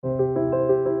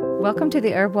Welcome to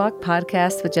the Herb Walk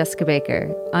podcast with Jessica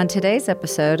Baker. On today's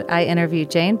episode, I interview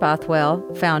Jane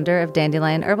Bothwell, founder of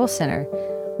Dandelion Herbal Center.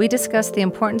 We discuss the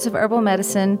importance of herbal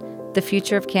medicine, the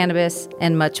future of cannabis,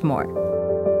 and much more.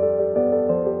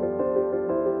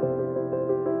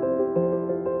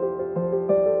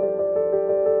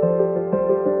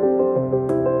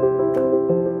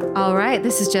 All right,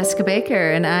 this is Jessica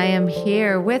Baker, and I am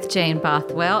here with Jane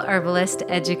Bothwell, herbalist,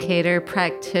 educator,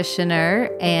 practitioner,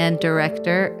 and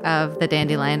director of the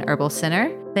Dandelion Herbal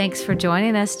Center. Thanks for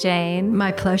joining us, Jane.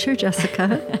 My pleasure,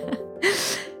 Jessica.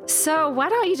 So why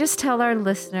don't you just tell our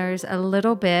listeners a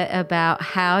little bit about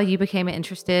how you became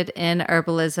interested in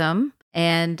herbalism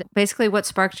and basically what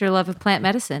sparked your love of plant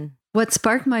medicine? What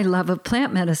sparked my love of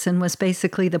plant medicine was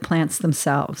basically the plants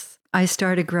themselves. I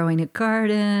started growing a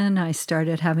garden. I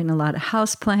started having a lot of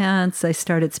houseplants. I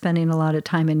started spending a lot of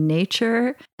time in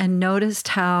nature and noticed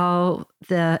how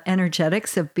the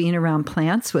energetics of being around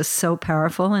plants was so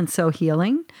powerful and so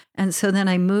healing. And so then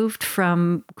I moved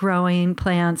from growing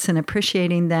plants and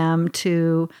appreciating them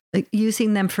to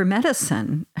using them for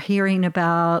medicine. Hearing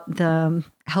about the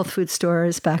health food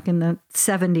stores back in the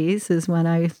 70s is when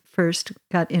I first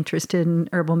got interested in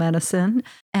herbal medicine,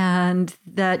 and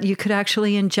that you could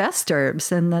actually ingest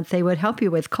herbs and that they would help you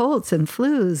with colds and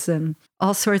flus and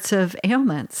all sorts of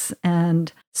ailments.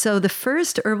 And so the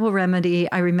first herbal remedy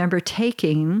I remember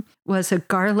taking was a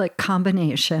garlic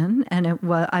combination. And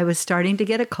I was starting to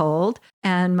get a cold.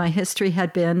 And my history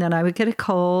had been that I would get a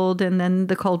cold and then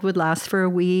the cold would last for a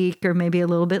week or maybe a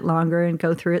little bit longer and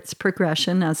go through its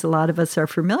progression, as a lot of us are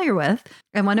familiar with.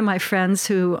 And one of my friends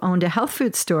who owned a health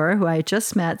food store, who I had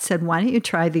just met, said, "Why don't you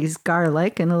try these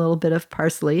garlic and a little bit of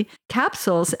parsley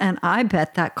capsules? And I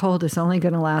bet that cold is only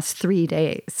going to last 3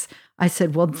 days." I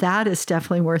said, "Well, that is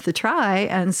definitely worth a try."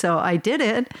 And so I did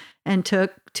it and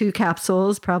took 2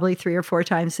 capsules, probably 3 or 4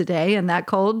 times a day. And that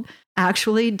cold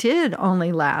actually did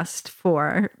only last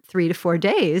for 3 to 4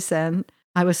 days. And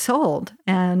I was sold.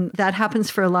 And that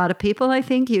happens for a lot of people, I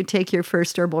think. You take your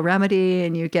first herbal remedy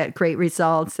and you get great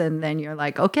results. And then you're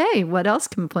like, okay, what else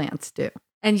can plants do?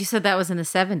 And you said that was in the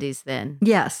 70s then?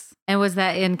 Yes. And was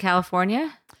that in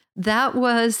California? That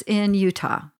was in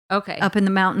Utah. Okay. Up in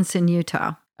the mountains in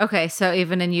Utah. Okay, so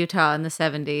even in Utah in the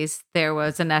 70s, there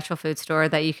was a natural food store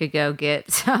that you could go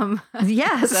get some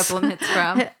supplements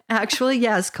from. Actually,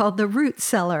 yes, called the Root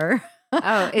Cellar.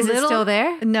 Oh, is it still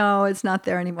there? No, it's not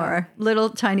there anymore.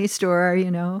 Little tiny store,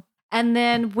 And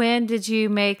then when did you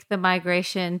make the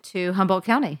migration to Humboldt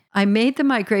County? I made the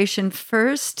migration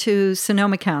first to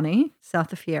Sonoma County,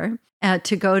 south of here,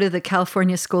 to go to the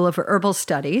California School of Herbal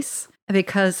Studies,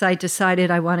 because I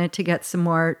decided I wanted to get some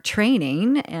more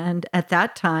training. And at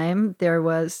that time, there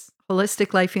was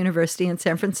Holistic Life University in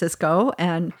San Francisco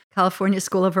and California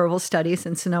School of Herbal Studies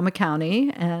in Sonoma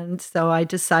County. And so I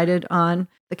decided on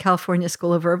the California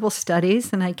School of Herbal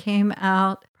Studies, and I came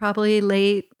out probably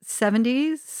late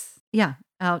 70s. Yeah,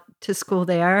 out to school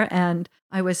there. And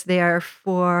I was there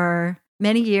for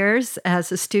many years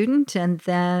as a student. And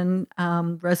then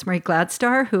Rosemary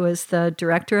Gladstar, who is the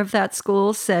director of that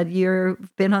school, said,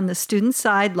 "You've been on the student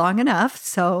side long enough,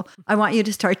 so I want you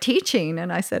to start teaching."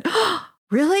 And I said, "Oh,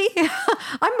 really?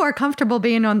 I'm more comfortable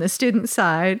being on the student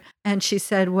side." And she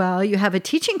said, "Well, you have a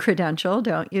teaching credential,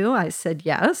 don't you?" I said,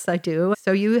 "Yes, I do."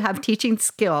 "So you have teaching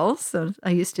skills." So I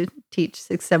used to teach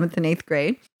 6th, 7th, and 8th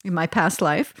grade in my past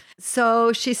life.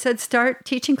 So she said, "Start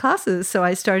teaching classes." So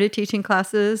I started teaching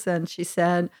classes, and she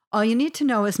said, "All you need to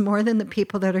know is more than the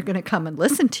people that are going to come and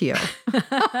listen to you."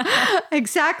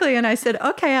 Exactly. And I said,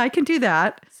 "Okay, I can do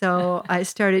that." So I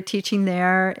started teaching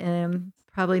there in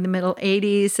probably the middle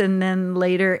 80s, and then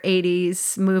later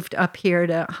 80s moved up here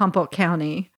to Humboldt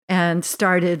County and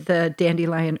started the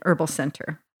Dandelion Herbal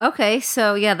Center. Okay,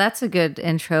 so yeah, that's a good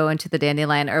intro into the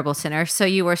Dandelion Herbal Center. So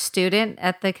you were a student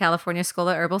at the California School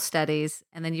of Herbal Studies,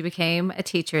 and then you became a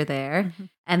teacher there. Mm-hmm.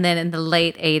 And then in the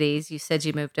late 80s, you said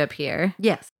you moved up here.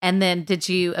 Yes. And then did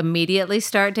you immediately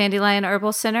start Dandelion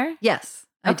Herbal Center? Yes,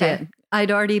 I did.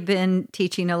 I'd already been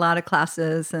teaching a lot of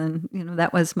classes, and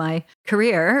that was my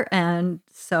career. And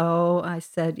so I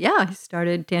said, yeah, I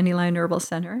started Dandelion Herbal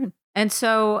Center. And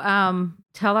so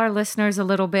tell our listeners a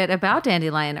little bit about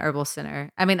Dandelion Herbal Center.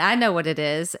 I mean, I know what it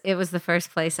is. It was the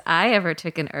first place I ever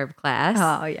took an herb class.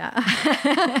 Oh, yeah.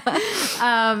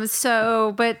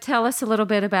 But tell us a little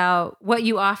bit about what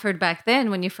you offered back then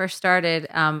when you first started,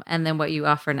 and then what you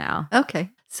offer now. Okay.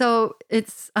 So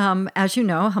it's, as you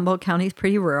know, Humboldt County is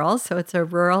pretty rural. So it's a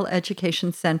rural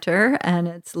education center, and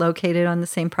it's located on the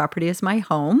same property as my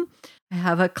home. I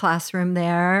have a classroom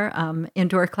there,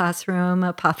 indoor classroom,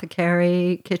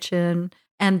 apothecary, kitchen.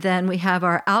 And then we have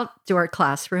our outdoor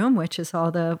classroom, which is all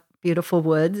the beautiful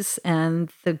woods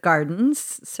and the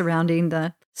gardens surrounding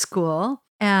the school.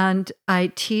 And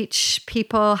I teach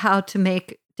people how to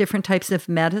make different types of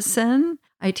medicine.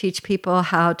 I teach people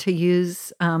how to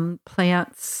use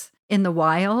plants in the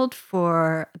wild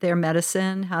for their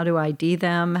medicine, how to ID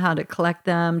them, how to collect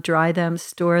them, dry them,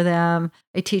 store them.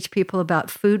 I teach people about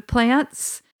food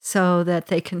plants so that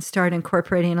they can start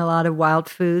incorporating a lot of wild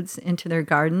foods into their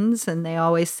gardens. And they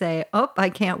always say, oh, I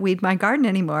can't weed my garden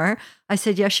anymore. I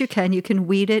said, yes, you can. You can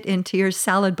weed it into your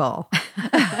salad bowl.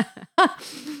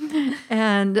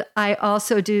 And I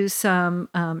also do some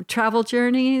travel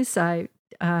journeys. I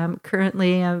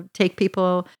currently take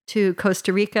people to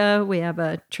Costa Rica. We have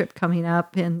a trip coming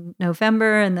up in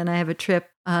November. And then I have a trip,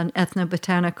 an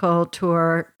ethnobotanical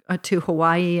tour to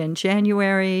Hawaii in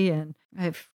January. And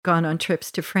I've gone on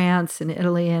trips to France and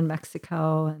Italy and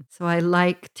Mexico. And so I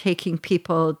like taking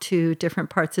people to different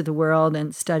parts of the world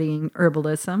and studying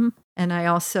herbalism. And I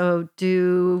also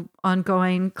do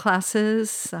ongoing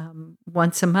classes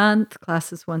once a month,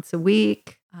 classes once a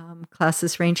week,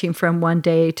 classes ranging from one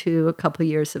day to a couple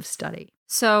years of study.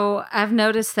 So I've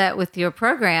noticed that with your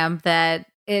program that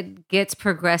it gets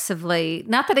progressively,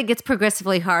 not that it gets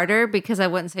progressively harder, because I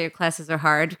wouldn't say your classes are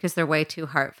hard because they're way too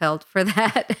heartfelt for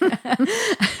that.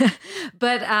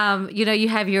 But, you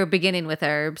have your beginning with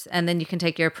herbs and then you can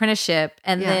take your apprenticeship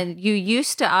and then you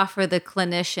used to offer the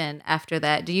clinician after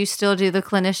that. Do you still do the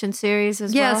clinician series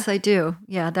as well? Yes, I do.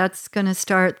 Yeah, that's going to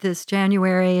start this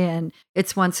January and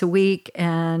it's once a week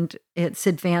and it's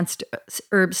advanced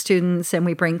herb students and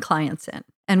we bring clients in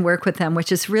and work with them,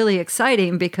 which is really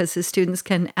exciting because the students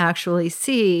can actually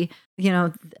see,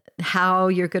 how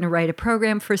you're going to write a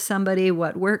program for somebody,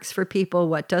 what works for people,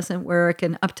 what doesn't work.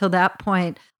 And up till that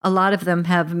point, a lot of them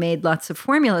have made lots of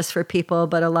formulas for people,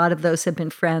 but a lot of those have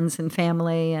been friends and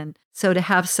family. And so to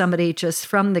have somebody just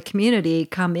from the community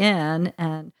come in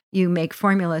and you make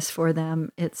formulas for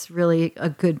them, it's really a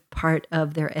good part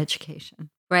of their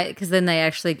education. Right, because then they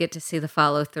actually get to see the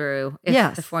follow through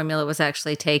if the formula was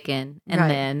actually taken,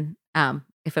 and then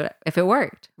if it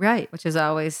worked, right, which is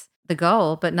always the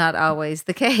goal, but not always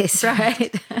the case,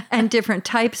 right? And different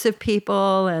types of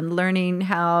people, and learning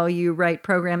how you write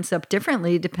programs up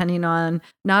differently depending on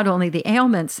not only the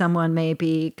ailment someone may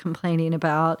be complaining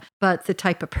about, but the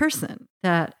type of person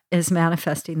that is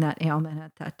manifesting that ailment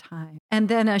at that time. And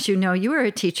then, as you know, you were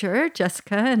a teacher,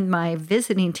 Jessica, in my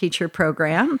visiting teacher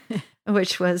program.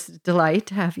 Which was a delight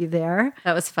to have you there.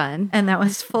 That was fun. And that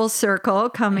was full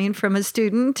circle coming from a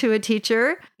student to a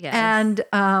teacher. Yes.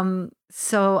 And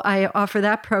so I offer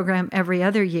that program every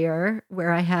other year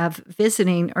where I have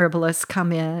visiting herbalists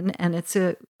come in. And it's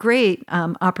a great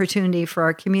opportunity for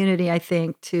our community, I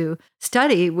think, to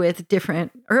study with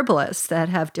different herbalists that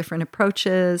have different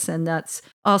approaches. And that's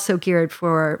also geared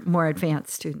for more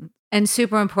advanced students. And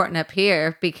super important up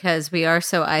here because we are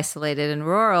so isolated and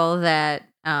rural that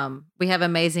we have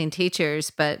amazing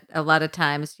teachers, but a lot of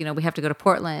times, we have to go to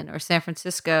Portland or San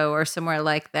Francisco or somewhere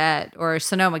like that, or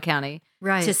Sonoma County,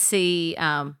 to see,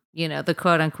 the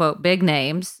quote unquote big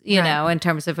names, know, in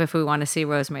terms of if we want to see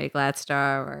Rosemary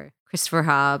Gladstar or Christopher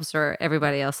Hobbs or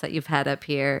everybody else that you've had up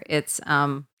here. It's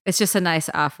just a nice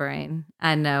offering.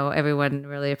 I know everyone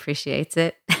really appreciates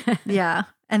it. Yeah.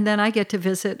 And then I get to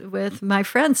visit with my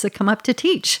friends that come up to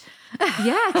teach.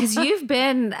 Yeah, because you've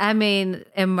been,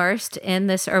 immersed in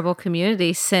this herbal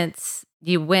community since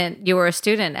you were a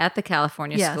student at the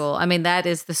California school. That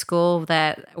is the school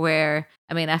where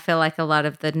I feel like a lot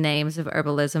of the names of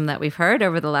herbalism that we've heard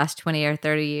over the last 20 or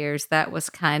 30 years, that was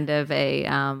kind of I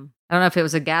don't know if it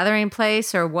was a gathering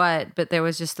place or what, but there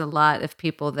was just a lot of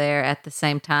people there at the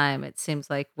same time, it seems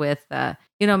like, with,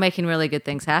 making really good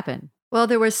things happen. Well,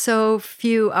 there were so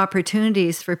few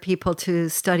opportunities for people to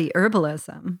study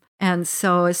herbalism. And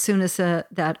so as soon as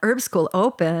that herb school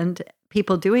opened,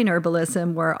 people doing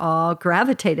herbalism were all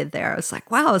gravitated there. It's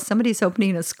like, wow, somebody's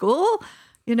opening a school?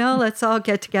 Let's all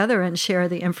get together and share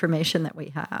the information that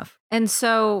we have. And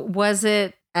so was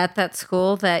it at that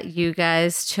school that you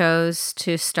guys chose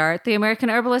to start the American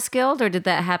Herbalist Guild, or did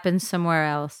that happen somewhere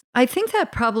else? I think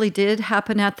that probably did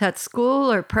happen at that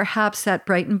school, or perhaps at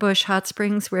Brighton Bush Hot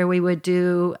Springs, where we would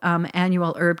do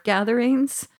annual herb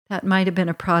gatherings. That might have been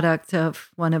a product of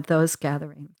one of those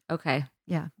gatherings. Okay.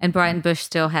 Yeah. And Brighton Bush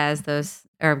still has those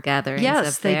herb gatherings.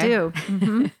 Yes, up there. They do.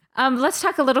 Mm-hmm. Let's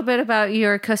talk a little bit about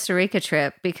your Costa Rica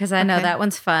trip, because I know that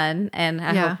one's fun and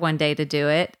I hope one day to do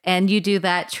it. And you do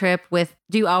that trip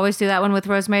do you always do that one with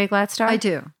Rosemary Gladstar? I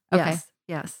do. Okay.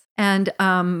 Yes. And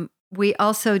We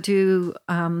also do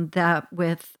that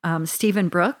with Stephen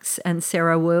Brooks and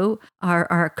Sarah Wu,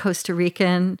 our Costa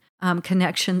Rican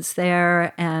connections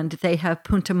there. And they have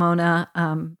Punta Mona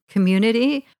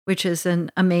community, which is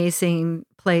an amazing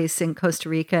place in Costa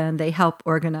Rica, and they help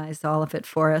organize all of it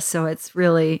for us. So it's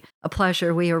really a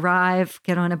pleasure. We arrive,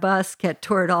 get on a bus, get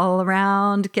toured all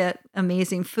around, get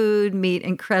amazing food, meet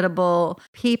incredible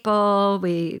people.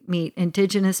 We meet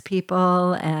indigenous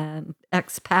people and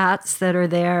expats that are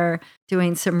there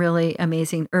doing some really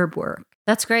amazing herb work.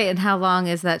 That's great. And how long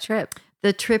is that trip?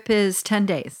 The trip is 10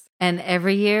 days. And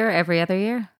every year, every other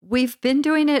year? We've been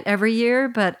doing it every year,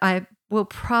 but I will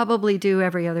probably do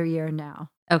every other year now.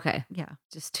 Okay. Yeah.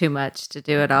 Just too much to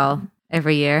do it all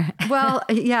every year. Well,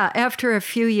 yeah. After a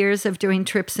few years of doing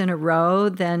trips in a row,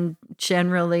 then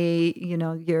generally,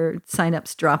 your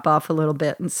signups drop off a little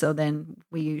bit. And so then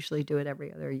we usually do it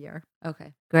every other year.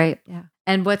 Okay. Great. Yeah.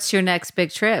 And what's your next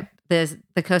big trip? The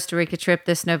Costa Rica trip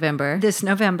this November? This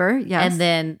November, yes. And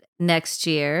then next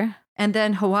year? And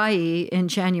then Hawaii in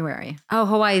January. Oh,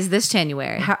 Hawaii is this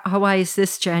January. Hawaii is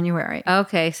this January.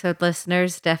 Okay. So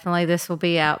listeners, definitely this will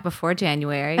be out before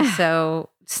January. So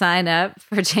sign up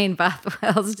for Jane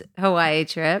Bothwell's Hawaii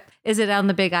trip. Is it on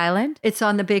the Big Island? It's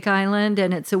on the Big Island,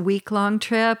 and it's a week-long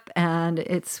trip, and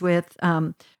it's with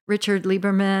Richard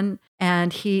Lieberman,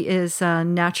 and he is a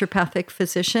naturopathic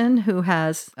physician who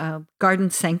has a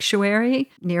garden sanctuary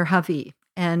near Hawaii.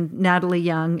 And Natalie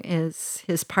Young is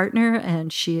his partner,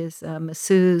 and she is a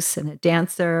masseuse and a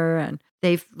dancer, and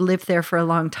they've lived there for a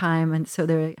long time. And so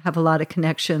they have a lot of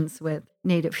connections with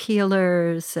native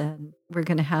healers, and we're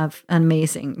going to have an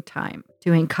amazing time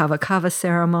doing kava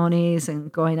ceremonies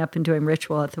and going up and doing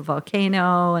ritual at the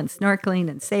volcano and snorkeling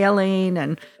and sailing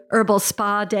and herbal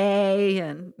spa day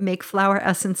and make flower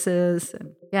essences.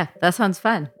 And yeah, that sounds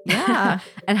fun. Yeah.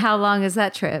 And how long is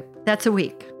that trip? That's a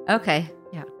week. Okay.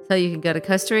 Yeah. So you can go to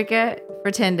Costa Rica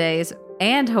for 10 days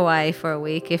and Hawaii for a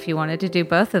week if you wanted to do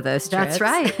both of those trips. That's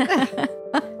right.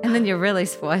 And then you're really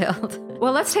spoiled.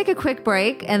 Well, let's take a quick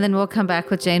break, and then we'll come back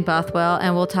with Jane Bothwell,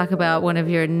 and we'll talk about one of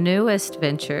your newest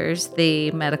ventures, the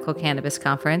Medical Cannabis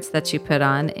Conference that you put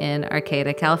on in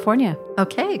Arcata, California.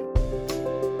 Okay.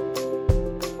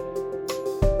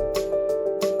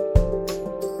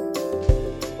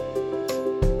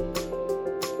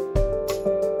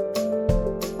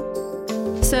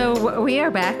 So we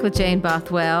are back with Jane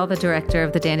Bothwell, the director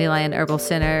of the Dandelion Herbal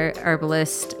Center,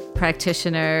 herbalist,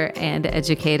 practitioner, and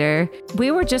educator. We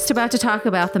were just about to talk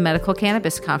about the Medical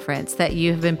Cannabis Conference that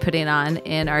you've been putting on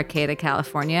in Arcata,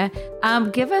 California.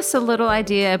 Give us a little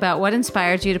idea about what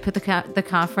inspired you to put the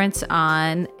conference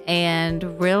on, and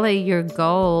really your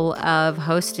goal of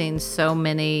hosting so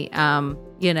many,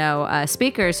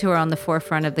 speakers who are on the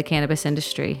forefront of the cannabis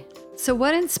industry. So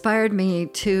what inspired me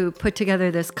to put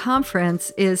together this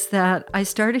conference is that I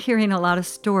started hearing a lot of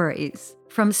stories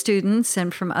from students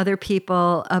and from other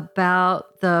people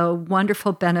about the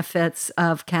wonderful benefits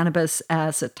of cannabis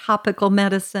as a topical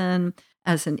medicine,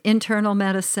 as an internal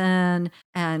medicine,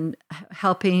 and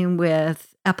helping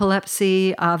with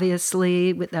epilepsy,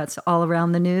 obviously, that's all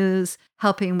around the news,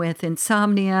 helping with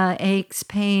insomnia, aches,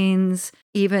 pains,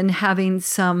 even having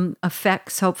some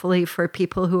effects, hopefully, for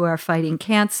people who are fighting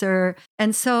cancer.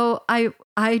 And so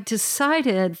I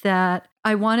decided that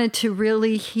I wanted to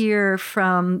really hear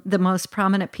from the most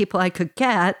prominent people I could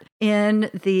get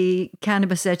in the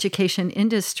cannabis education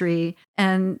industry,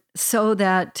 and so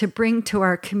that to bring to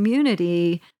our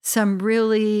community some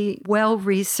really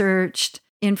well-researched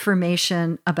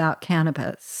information about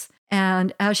cannabis.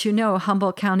 And as you know,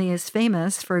 Humboldt County is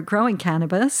famous for growing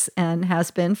cannabis and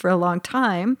has been for a long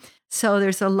time. So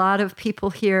there's a lot of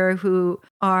people here who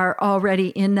are already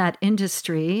in that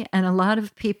industry, and a lot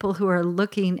of people who are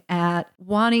looking at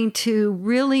wanting to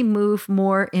really move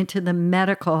more into the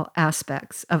medical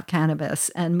aspects of cannabis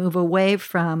and move away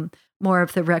from more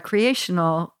of the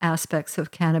recreational aspects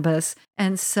of cannabis.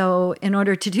 And so in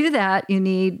order to do that, you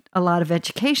need a lot of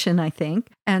education, I think.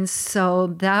 And so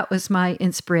that was my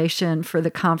inspiration for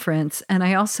the conference. And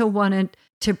I also wanted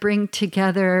to bring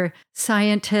together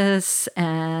scientists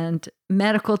and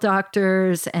medical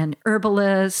doctors and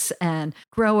herbalists and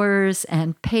growers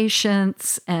and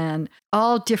patients and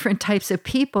all different types of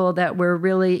people that were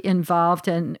really involved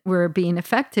and were being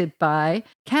affected by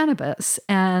cannabis.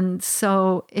 And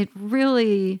so it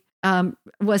really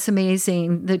was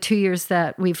amazing, the 2 years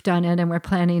that we've done it, and we're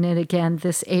planning it again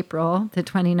this April, the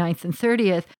 29th and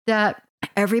 30th, that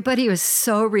everybody was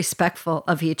so respectful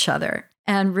of each other.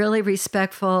 and really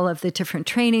respectful of the different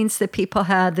trainings that people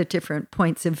had, the different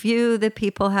points of view that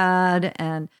people had.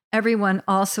 And everyone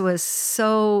also is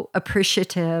so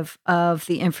appreciative of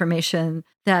the information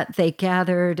that they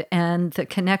gathered and the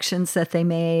connections that they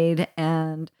made.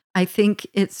 And I think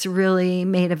it's really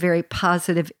made a very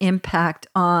positive impact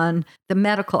on the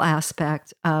medical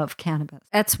aspect of cannabis.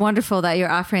 That's wonderful that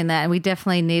you're offering that. And we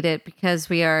definitely need it because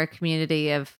we are a community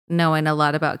of knowing a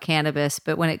lot about cannabis.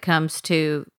 But when it comes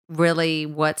to really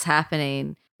what's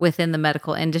happening within the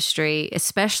medical industry,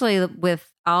 especially with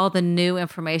all the new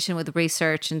information with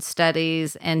research and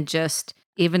studies, and just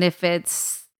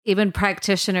even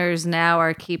practitioners now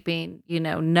are keeping,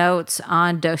 notes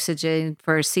on dosaging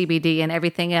for CBD and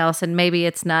everything else. And maybe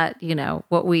it's not,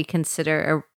 what we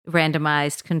consider a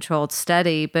randomized controlled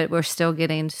study, but we're still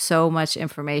getting so much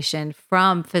information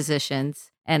from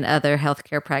physicians and other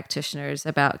healthcare practitioners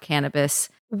about cannabis.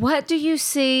 What do you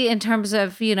see in terms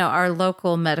of, our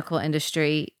local medical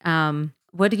industry?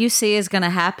 What do you see is going to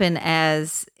happen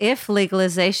if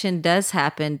legalization does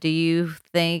happen? Do you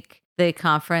think the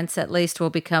conference at least will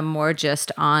become more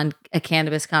just on a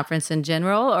cannabis conference in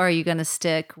general, or are you going to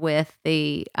stick with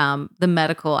the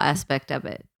medical aspect of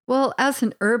it? Well, as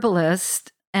an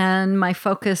herbalist, and my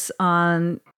focus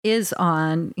is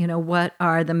on, what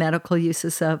are the medical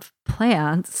uses of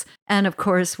plants, and of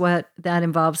course, what that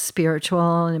involves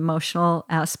spiritual and emotional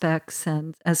aspects,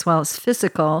 and as well as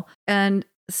physical. And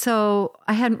so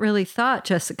I hadn't really thought,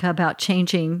 Jessica, about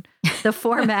changing the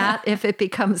format if it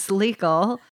becomes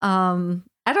legal.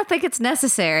 I don't think it's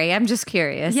necessary. I'm just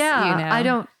curious.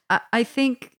 Yeah, I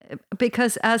think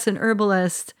because as an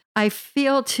herbalist, I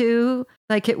feel too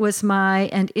like it was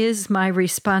and is my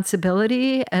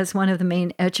responsibility as one of the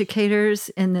main educators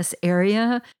in this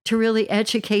area to really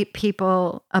educate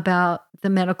people about the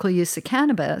medical use of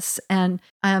cannabis. And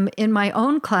in my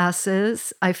own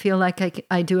classes, I feel like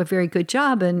I do a very good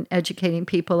job in educating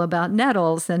people about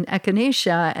nettles and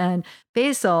echinacea and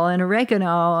basil and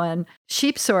oregano and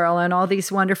sheep sorrel and all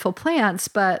these wonderful plants,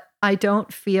 but I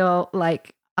don't feel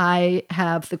like I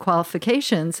have the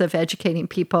qualifications of educating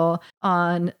people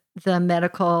on the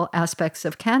medical aspects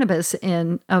of cannabis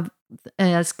in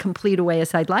as complete a way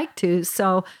as I'd like to.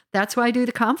 So that's why I do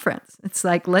the conference. It's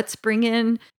like, let's bring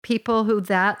in people who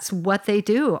that's what they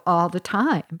do all the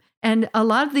time. And a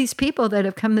lot of these people that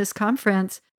have come to this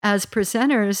conference as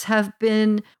presenters have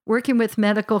been working with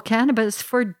medical cannabis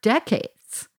for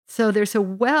decades. So there's a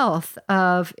wealth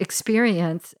of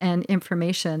experience and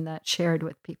information that's shared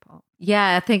with people.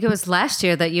 Yeah, I think it was last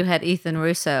year that you had Ethan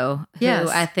Russo, who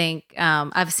I think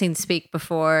I've seen speak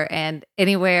before, and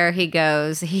anywhere he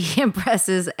goes, he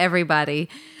impresses everybody.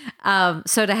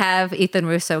 So to have Ethan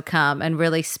Russo come and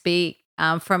really speak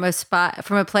from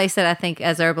a place that I think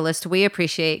as herbalists we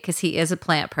appreciate, because he is a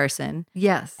plant person.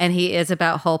 Yes. And he is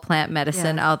about whole plant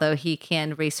medicine, although he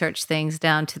can research things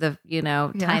down to the,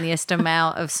 tiniest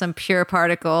amount of some pure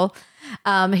particle.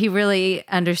 He really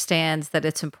understands that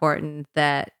it's important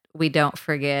that we don't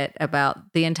forget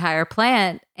about the entire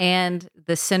plant and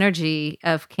the synergy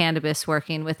of cannabis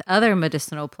working with other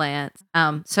medicinal plants.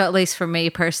 So at least for me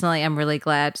personally, I'm really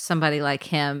glad somebody like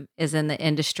him is in the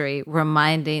industry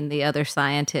reminding the other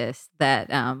scientists that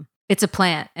it's a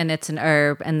plant and it's an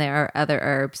herb, and there are other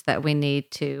herbs that we need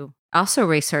to also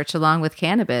research along with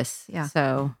cannabis. Yeah.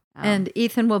 So and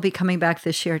Ethan will be coming back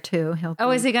this year too.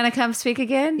 Is he going to come speak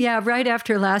again? Yeah, right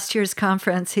after last year's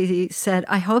conference, he said,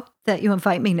 I hope that you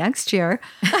invite me next year.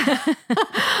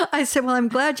 I said, well, I'm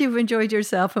glad you've enjoyed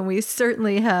yourself, and we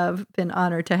certainly have been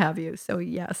honored to have you. So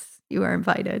yes, you are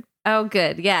invited. Oh,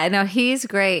 good. Yeah, no, he's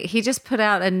great. He just put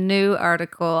out a new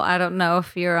article. I don't know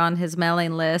if you're on his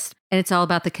mailing list, and it's all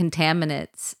about the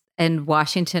contaminants in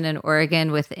Washington and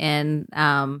Oregon within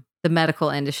the medical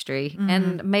industry. Mm-hmm.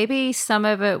 And maybe some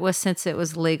of it was since it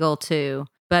was legal too,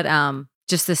 but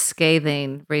just the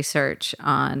scathing research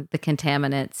on the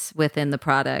contaminants within the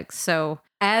products. So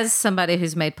as somebody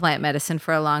who's made plant medicine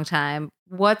for a long time,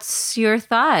 what's your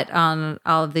thought on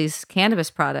all of these cannabis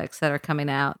products that are coming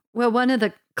out? Well, one of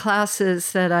the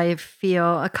classes that I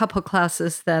feel, a couple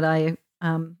classes that I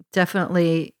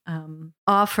definitely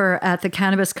offer at the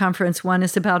cannabis conference. One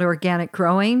is about organic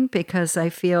growing, because I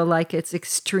feel like it's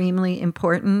extremely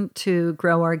important to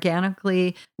grow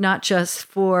organically, not just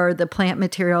for the plant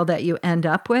material that you end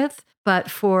up with, but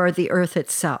for the earth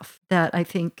itself. That I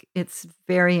think it's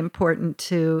very important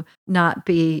to not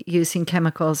be using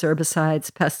chemicals,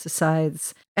 herbicides,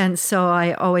 pesticides. And so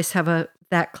I always have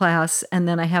that class. And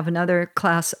then I have another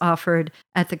class offered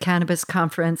at the cannabis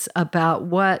conference about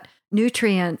what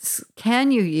nutrients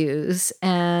can you use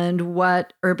and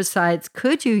what herbicides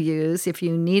could you use if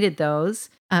you needed those.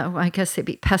 I guess they'd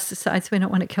be pesticides. We don't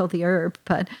want to kill the herb,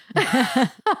 but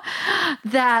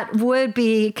that would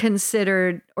be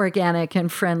considered organic and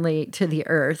friendly to the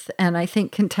earth. And I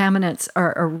think contaminants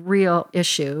are a real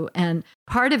issue. And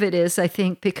part of it is, I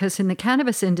think, because in the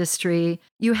cannabis industry,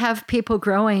 you have people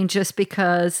growing just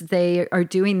because they are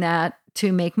doing that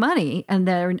to make money, and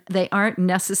they aren't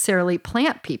necessarily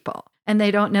plant people, and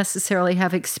they don't necessarily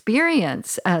have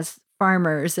experience as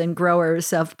farmers and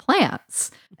growers of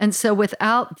plants. And so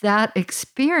without that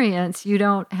experience, you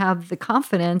don't have the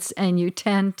confidence, and you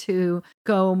tend to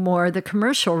go more the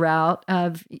commercial route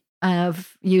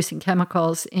of using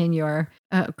chemicals in your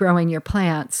growing your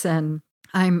plants. And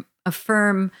I'm a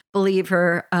firm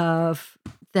believer of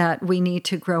that we need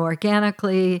to grow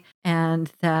organically,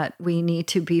 and that we need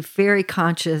to be very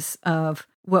conscious of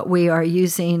what we are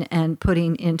using and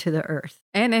putting into the earth.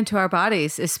 And into our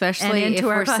bodies, especially if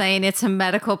we're saying it's a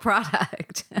medical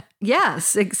product.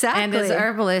 Yes, exactly. And as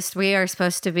herbalists, we are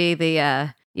supposed to be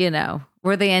the,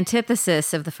 we're the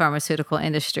antithesis of the pharmaceutical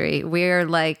industry. We're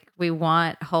like, we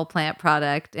want whole plant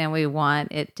product, and we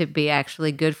want it to be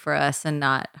actually good for us and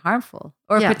not harmful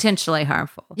or potentially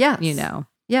harmful. Yes.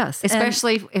 Yes.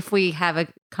 Especially if we have a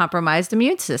compromised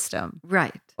immune system.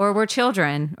 Right. Or we're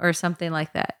children or something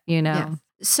like that, Yes.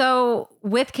 So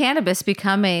with cannabis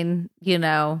becoming,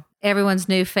 everyone's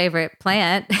new favorite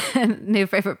plant, new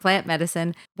favorite plant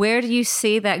medicine, where do you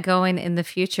see that going in the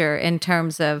future in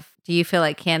terms of, do you feel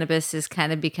like cannabis is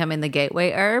kind of becoming the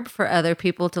gateway herb for other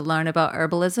people to learn about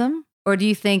herbalism? Or do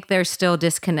you think they're still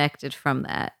disconnected from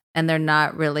that and they're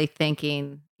not really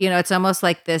thinking, it's almost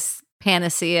like this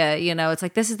panacea, it's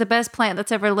like, this is the best plant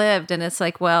that's ever lived. And it's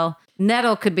like, well,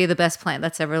 nettle could be the best plant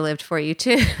that's ever lived for you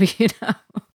too,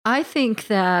 I think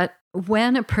that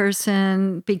when a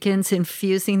person begins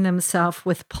infusing themselves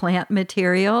with plant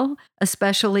material,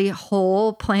 especially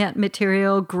whole plant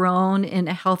material grown in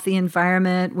a healthy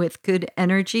environment with good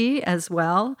energy as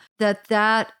well,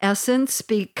 that essence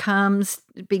begins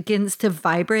to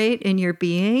vibrate in your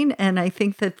being. And I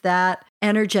think that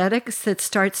energetics that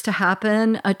starts to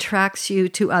happen attracts you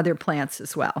to other plants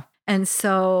as well. And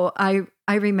so I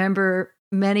remember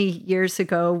many years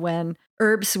ago when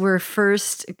herbs were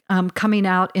first coming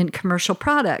out in commercial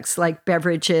products like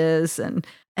beverages,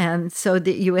 and so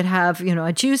that you would have,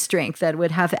 a juice drink that would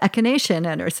have echinacea in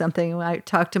it or something. When I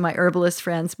talked to my herbalist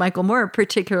friends, Michael Moore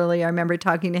particularly, I remember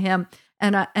talking to him,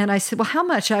 and I said, well, how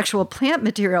much actual plant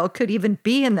material could even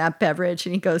be in that beverage?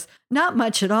 And he goes, not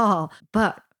much at all,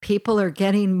 but people are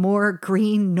getting more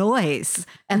green noise,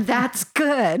 and that's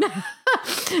good.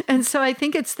 And so I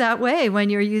think it's that way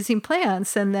when you're using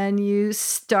plants, and then you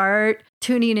start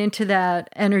tuning into that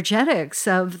energetics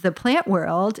of the plant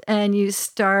world, and you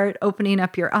start opening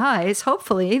up your eyes.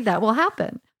 Hopefully that will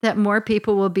happen, that more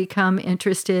people will become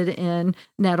interested in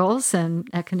nettles and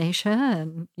echinacea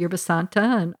and yerba santa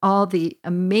and all the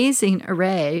amazing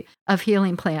array of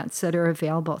healing plants that are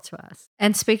available to us.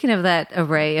 And speaking of that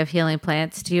array of healing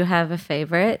plants, do you have a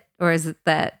favorite, or is it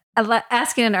that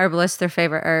asking an herbalist their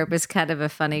favorite herb is kind of a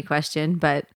funny question,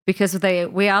 but because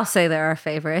we all say they're our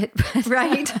favorite.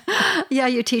 Right. Yeah,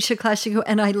 you teach a class, you go,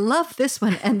 and I love this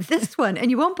one and this one, and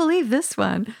you won't believe this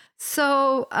one.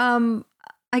 So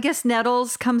I guess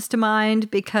nettles comes to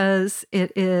mind because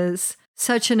it is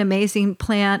such an amazing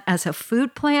plant as a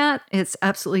food plant. It's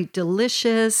absolutely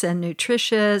delicious and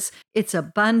nutritious. It's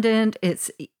abundant.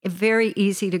 It's very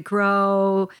easy to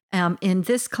grow. In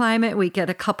this climate, we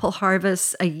get a couple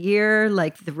harvests a year,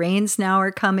 like the rains now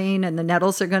are coming and the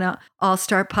nettles are going to all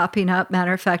start popping up.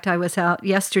 Matter of fact, I was out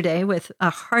yesterday with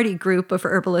a hearty group of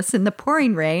herbalists in the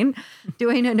pouring rain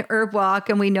doing an herb walk,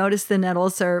 and we noticed the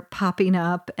nettles are popping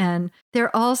up, and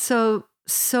they're also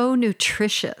so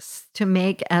nutritious to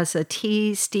make as a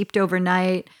tea steeped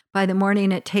overnight. By the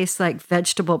morning, it tastes like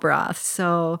vegetable broth.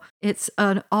 So it's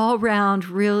an all-round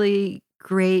really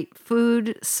great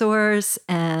food source,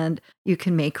 and you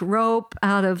can make rope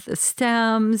out of the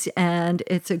stems, and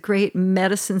it's a great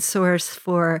medicine source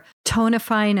for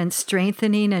tonifying and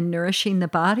strengthening and nourishing the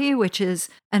body, which is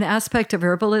an aspect of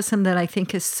herbalism that I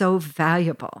think is so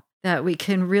valuable, that we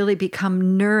can really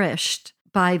become nourished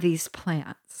by these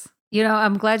plants.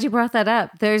 I'm glad you brought that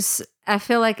up. I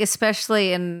feel like,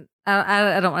 especially in,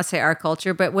 I don't want to say our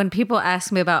culture, but when people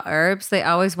ask me about herbs, they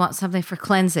always want something for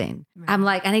cleansing. Right. I'm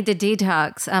like, I need to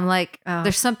detox. I'm like,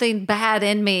 there's something bad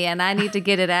in me and I need to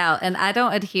get it out. And I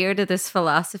don't adhere to this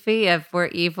philosophy of we're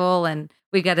evil and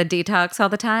we got to detox all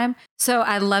the time. So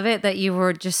I love it that you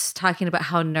were just talking about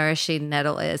how nourishing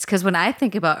nettle is. Because when I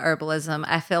think about herbalism,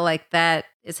 I feel like that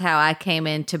is how I came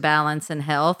into balance and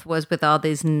health, was with all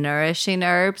these nourishing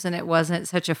herbs. And it wasn't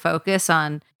such a focus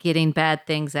on getting bad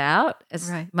things out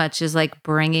as much as like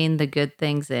bringing the good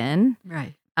things in.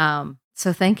 Right.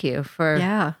 So thank you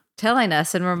for telling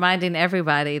us and reminding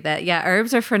everybody that,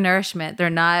 herbs are for nourishment. They're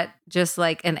not just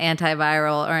like an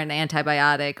antiviral or an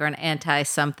antibiotic or an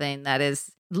anti-something that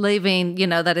is leaving,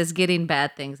 that is getting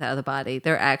bad things out of the body.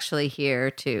 They're actually here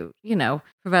to,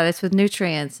 provide us with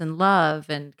nutrients and love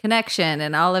and connection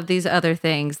and all of these other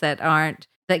things that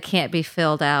can't be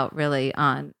filled out really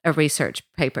on a research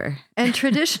paper. And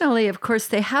traditionally, of course,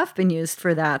 they have been used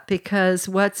for that because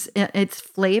it's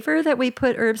flavor that we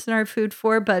put herbs in our food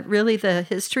for, but really the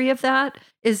history of that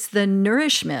is the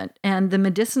nourishment and the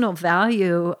medicinal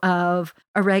value of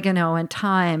oregano and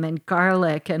thyme and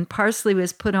garlic, and parsley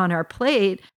was put on our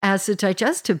plate as a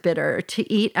digestive bitter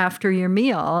to eat after your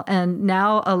meal. And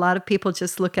now a lot of people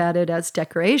just look at it as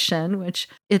decoration, which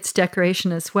it's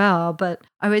decoration as well. But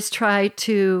I always try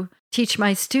to teach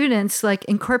my students, like,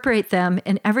 incorporate them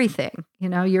in everything.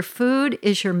 Your food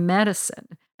is your medicine.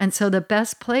 And so the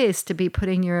best place to be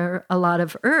putting a lot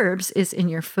of herbs is in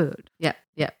your food. Yeah.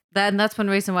 That's one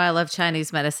reason why I love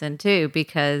Chinese medicine too,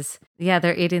 because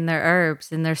they're eating their herbs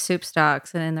in their soup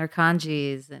stocks and in their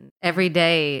kanjis, and every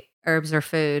day herbs are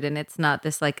food. And it's not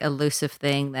this like elusive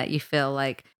thing that you feel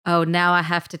like, oh, now I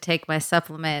have to take my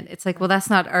supplement. It's like, well, that's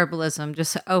not herbalism.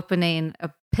 Just opening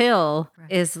a pill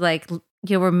is like,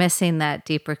 we're missing that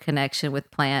deeper connection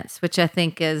with plants, which I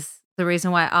think is the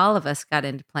reason why all of us got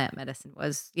into plant medicine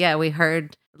was, we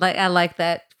heard, like, I like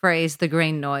that phrase, the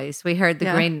green noise. We heard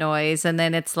the green noise, and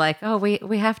then it's like, oh,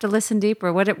 we have to listen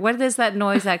deeper. What is that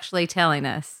noise actually telling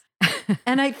us?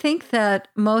 And I think that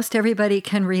most everybody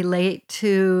can relate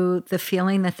to the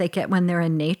feeling that they get when they're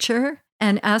in nature.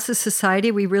 And as a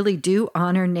society, we really do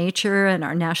honor nature and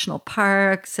our national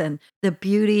parks and the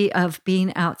beauty of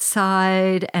being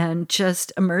outside and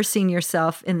just immersing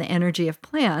yourself in the energy of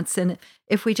plants. And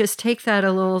if we just take that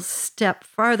a little step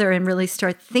farther and really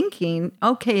start thinking,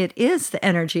 okay, it is the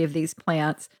energy of these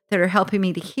plants that are helping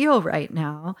me to heal right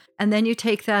now. And then you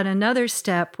take that another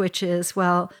step, which is,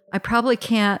 well, I probably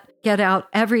can't get out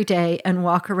every day and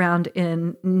walk around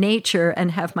in nature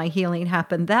and have my healing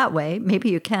happen that way. Maybe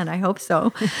you can, I hope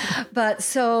so. But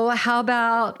so how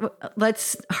about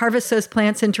let's harvest those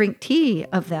plants and drink tea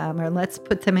of them, or let's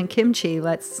put them in kimchi.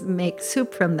 Let's make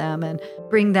soup from them and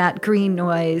bring that green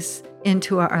noise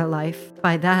into our life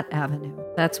by that avenue.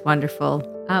 That's wonderful.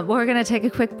 We're going to take a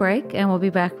quick break, and we'll be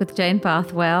back with Jane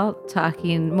Bothwell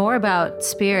talking more about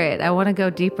spirit. I want to go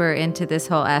deeper into this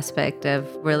whole aspect of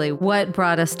really what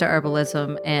brought us to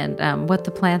herbalism and what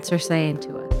the plants are saying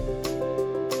to us.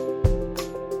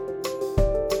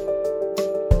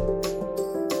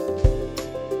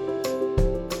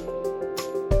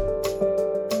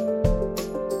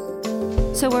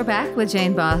 So we're back with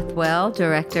Jane Bothwell,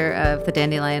 director of the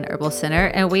Dandelion Herbal Center,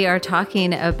 and we are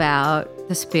talking about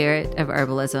the spirit of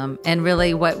herbalism. And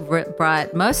really what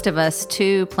brought most of us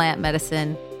to plant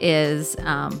medicine is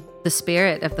the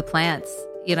spirit of the plants.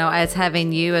 As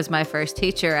having you as my first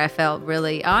teacher, I felt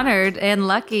really honored and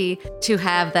lucky to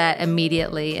have that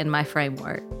immediately in my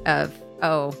framework of,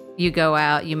 oh, you go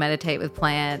out, you meditate with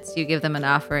plants, you give them an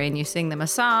offering, you sing them a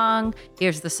song.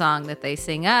 Here's the song that they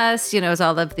sing us. It's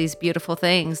all of these beautiful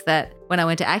things that when I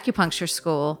went to acupuncture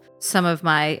school, some of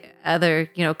my other,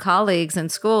 colleagues in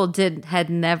school had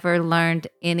never learned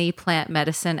any plant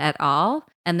medicine at all.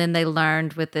 And then they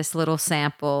learned with this little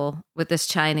sample with this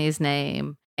Chinese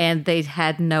name, and they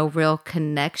had no real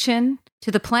connection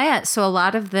to the plant. So a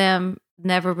lot of them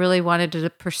never really wanted to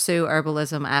pursue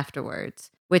herbalism afterwards.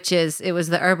 It was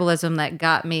the herbalism that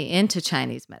got me into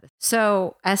Chinese medicine.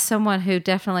 So as someone who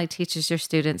definitely teaches your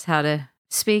students how to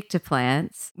speak to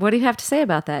plants, what do you have to say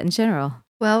about that in general?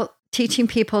 Well, teaching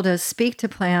people to speak to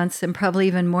plants, and probably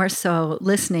even more so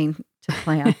listening to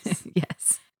plants.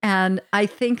 Yes. And I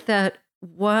think that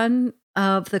one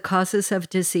of the causes of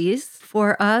disease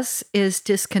for us is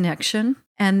disconnection.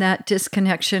 And that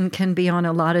disconnection can be on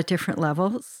a lot of different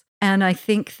levels. And I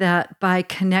think that by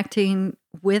connecting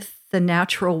with the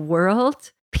natural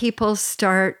world, people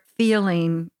start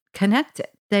feeling connected.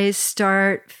 They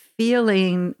start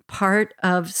feeling part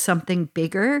of something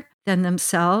bigger than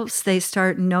themselves. They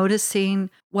start noticing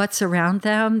what's around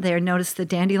them. They notice the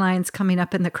dandelions coming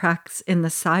up in the cracks in the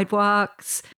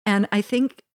sidewalks. And I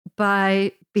think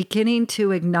by beginning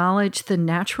to acknowledge the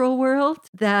natural world,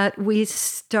 that we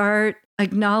start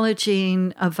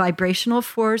acknowledging a vibrational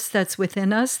force that's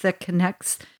within us that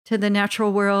connects to the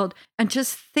natural world. And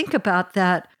just think about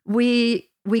that. We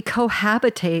we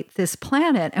cohabitate this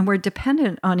planet and we're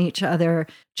dependent on each other.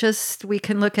 Just we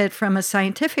can look at from a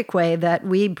scientific way that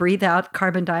we breathe out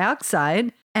carbon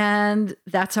dioxide and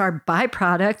that's our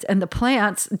byproduct, and the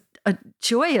plants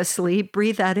joyously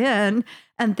breathe that in,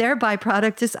 and their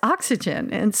byproduct is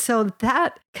oxygen. And so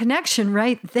that connection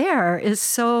right there is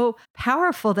so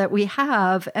powerful that we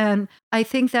have. And I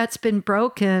think that's been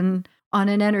broken on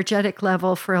an energetic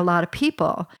level for a lot of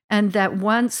people. And that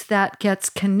once that gets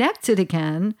connected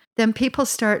again, then people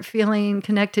start feeling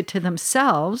connected to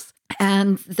themselves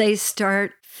and they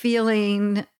start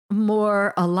feeling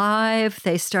more alive.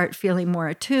 They start feeling more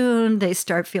attuned. They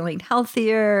start feeling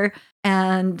healthier.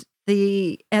 And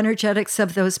the energetics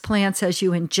of those plants as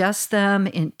you ingest them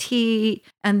in tea.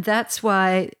 And that's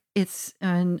why it's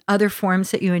in other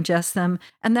forms that you ingest them.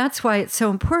 And that's why it's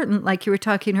so important, like you were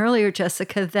talking earlier,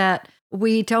 Jessica, that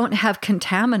we don't have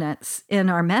contaminants in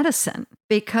our medicine,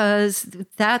 because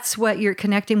that's what you're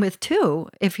connecting with too.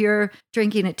 If you're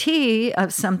drinking a tea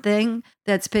of something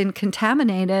that's been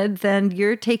contaminated, then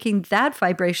you're taking that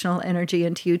vibrational energy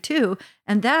into you too.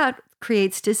 And that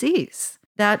creates disease.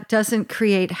 That doesn't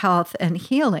create health and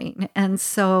healing. And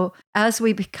so as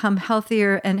we become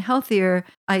healthier and healthier,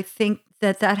 I think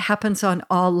that happens on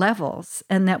all levels,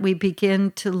 and that we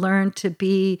begin to learn to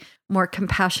be more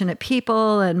compassionate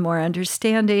people and more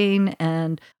understanding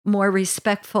and more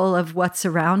respectful of what's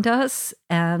around us.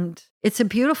 And it's a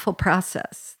beautiful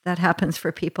process that happens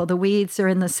for people. The weeds are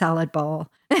in the salad bowl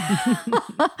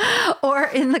or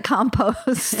in the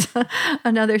compost.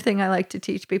 Another thing I like to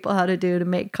teach people how to do to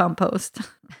make compost.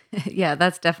 Yeah,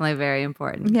 that's definitely very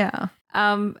important. Yeah.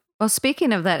 Well,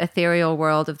 speaking of that ethereal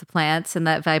world of the plants and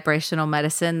that vibrational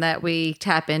medicine that we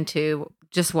tap into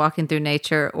just walking through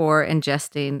nature or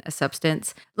ingesting a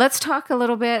substance, let's talk a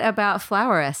little bit about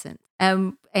flower essence.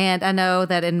 And I know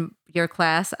that in your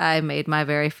class, I made my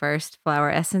very first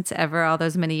flower essence ever all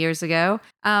those many years ago.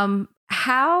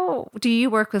 How do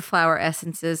you work with flower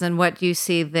essences, and what do you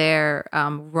see their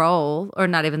role, or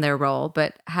not even their role,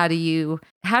 but how do you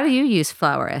use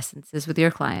flower essences with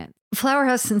your clients? Flower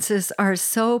essences are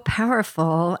so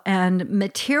powerful, and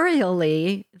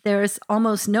materially, there's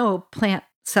almost no plant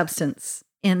substance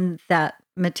in that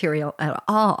material at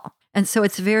all. And so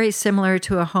it's very similar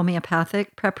to a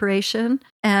homeopathic preparation.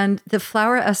 And the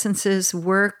flower essences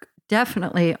work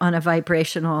definitely on a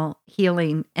vibrational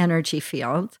healing energy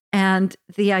field. And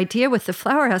the idea with the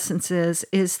flower essences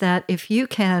is that if you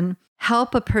can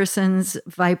help a person's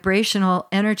vibrational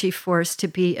energy force to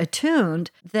be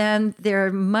attuned, then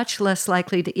they're much less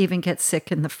likely to even get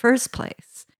sick in the first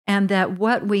place. And that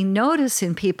what we notice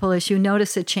in people is you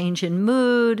notice a change in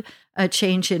mood, a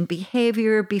change in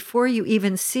behavior before you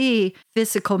even see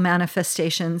physical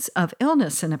manifestations of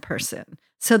illness in a person.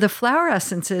 So the flower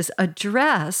essences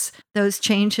address those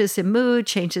changes in mood,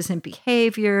 changes in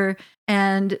behavior,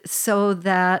 and so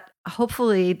that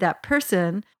hopefully that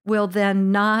person will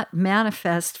then not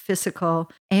manifest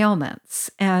physical ailments.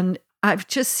 And I've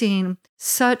just seen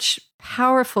such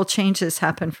powerful changes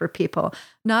happen for people,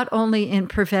 not only in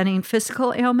preventing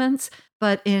physical ailments,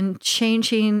 but in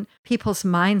changing people's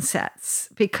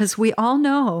mindsets, because we all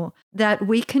know that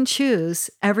we can choose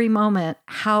every moment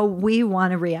how we want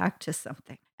to react to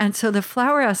something. And so the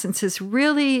flower essences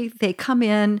really, they come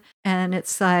in, and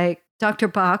it's like Dr.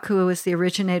 Bach, who was the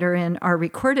originator in our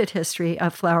recorded history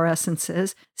of flower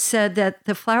essences, said that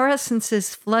the flower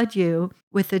essences flood you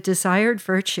with the desired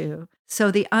virtue.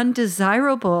 So the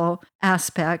undesirable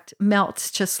aspect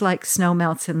melts just like snow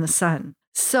melts in the sun.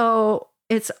 So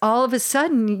it's all of a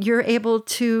sudden you're able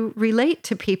to relate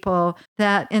to people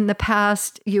that in the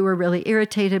past you were really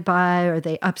irritated by or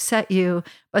they upset you.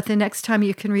 But the next time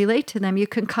you can relate to them, you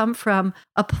can come from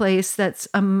a place that's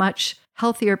a much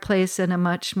healthier place and a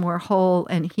much more whole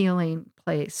and healing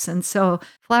place. And so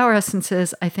flower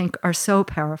essences, I think, are so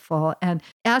powerful. And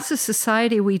as a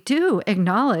society, we do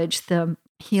acknowledge the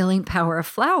healing power of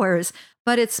flowers,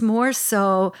 but it's more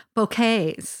so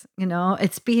bouquets,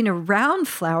 it's being around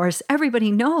flowers.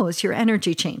 Everybody knows your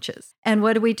energy changes. And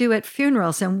what do we do at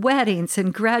funerals and weddings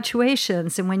and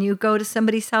graduations? And when you go to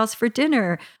somebody's house for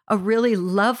dinner, a really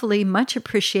lovely, much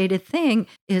appreciated thing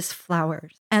is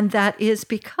flowers. And that is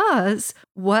because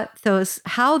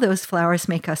how those flowers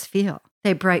make us feel.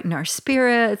 They brighten our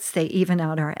spirits, they even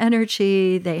out our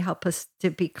energy, they help us to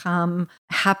become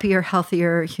happier,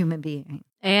 healthier human beings.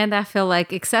 And I feel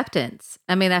like acceptance.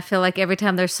 I feel like every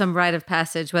time there's some rite of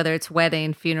passage, whether it's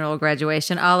wedding, funeral,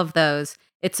 graduation, all of those,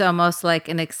 it's almost like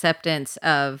an acceptance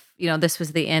of, this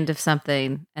was the end of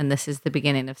something and this is the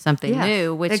beginning of something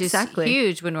new, which is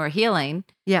huge when we're healing.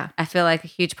 Yeah. I feel like a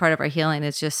huge part of our healing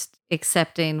is just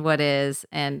accepting what is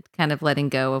and kind of letting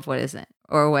go of what isn't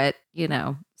or what,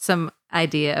 some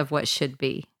idea of what should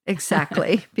be.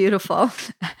 Exactly. Beautiful.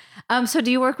 So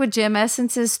do you work with gem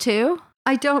essences too?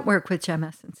 I don't work with gem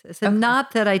essences. And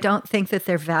not that I don't think that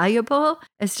they're valuable.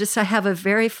 It's just I have a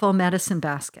very full medicine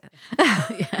basket.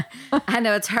 Yeah. I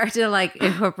know it's hard to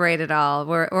incorporate it all.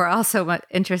 We're also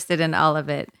interested in all of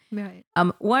it. Right.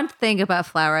 One thing about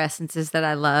flower essences that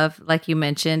I love, like you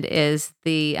mentioned, is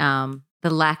the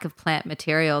lack of plant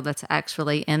material that's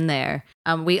actually in there.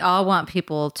 We all want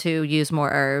people to use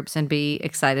more herbs and be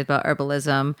excited about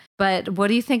herbalism. But what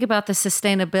do you think about the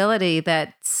sustainability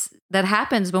that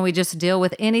happens when we just deal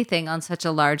with anything on such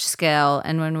a large scale?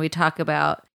 And when we talk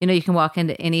about, you can walk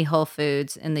into any Whole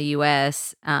Foods in the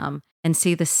US and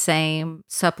see the same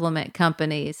supplement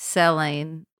companies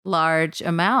selling large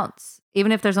amounts.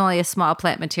 Even if there's only a small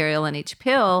plant material in each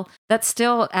pill, that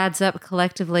still adds up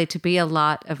collectively to be a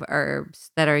lot of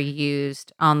herbs that are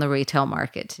used on the retail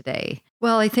market today.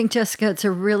 Well, I think, Jessica, it's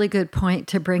a really good point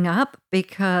to bring up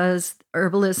because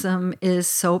herbalism is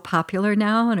so popular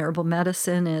now and herbal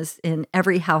medicine is in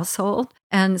every household.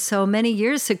 And so many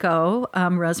years ago,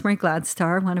 Rosemary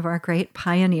Gladstar, one of our great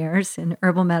pioneers in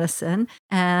herbal medicine,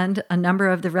 and a number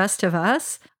of the rest of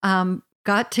us,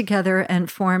 got together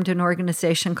and formed an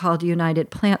organization called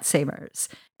United Plant Savers.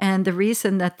 And the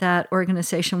reason that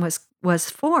organization was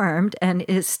formed and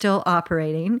is still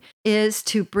operating is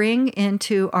to bring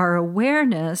into our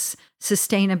awareness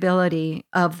sustainability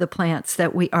of the plants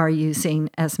that we are using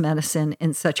as medicine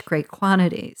in such great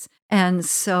quantities. And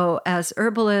so as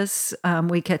herbalists,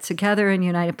 we get together in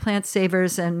United Plant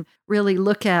Savers and really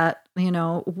look at,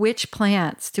 which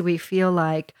plants do we feel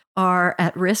like are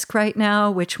at risk right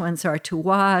now, which ones are to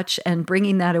watch, and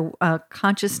bringing that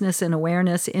consciousness and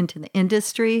awareness into the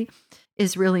industry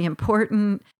is really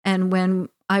important. And when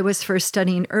I was first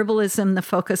studying herbalism, the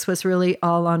focus was really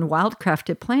all on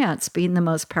wildcrafted plants being the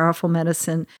most powerful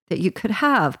medicine that you could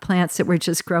have, plants that were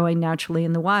just growing naturally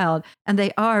in the wild. And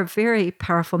they are very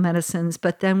powerful medicines.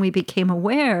 But then we became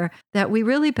aware that we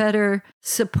really better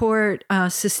support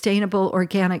sustainable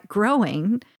organic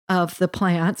growing of the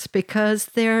plants because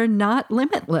they're not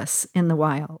limitless in the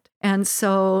wild. And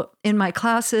so in my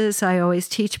classes, I always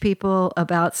teach people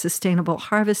about sustainable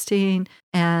harvesting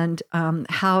and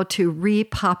how to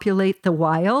repopulate the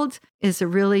wild is a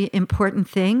really important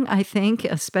thing, I think,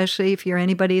 especially if you're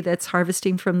anybody that's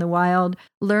harvesting from the wild.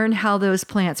 Learn how those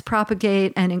plants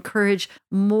propagate and encourage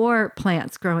more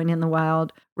plants growing in the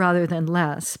wild rather than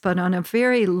less. But on a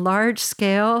very large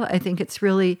scale, I think it's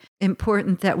really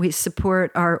important that we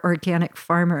support our organic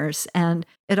farmers. And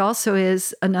it also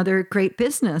is another great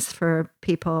business for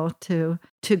people to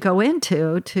go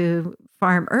into, to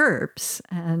farm herbs.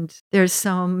 And there's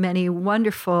so many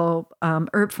wonderful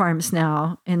herb farms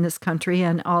now in this country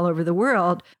and all over the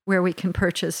world where we can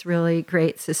purchase really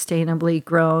great, sustainably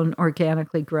grown,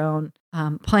 organically grown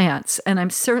plants. And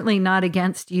I'm certainly not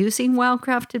against using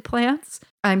wildcrafted plants.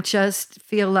 I just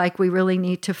feel like we really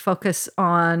need to focus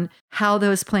on how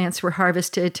those plants were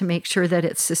harvested to make sure that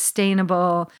it's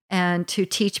sustainable and to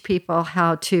teach people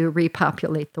how to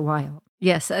repopulate the wild.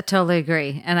 Yes, I totally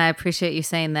agree. And I appreciate you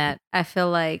saying that. I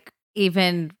feel like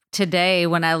even today,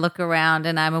 when I look around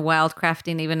and I'm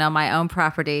wildcrafting even on my own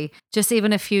property, just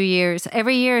even a few years,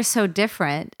 every year is so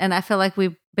different. And I feel like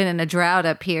we've been in a drought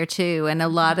up here too. And a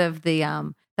lot of the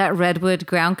that redwood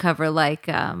ground cover, like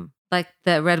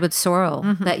the redwood sorrel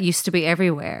that used to be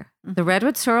everywhere. The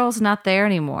redwood sorrel's not there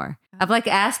anymore. I've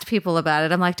asked people about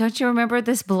it. I'm like, don't you remember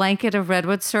this blanket of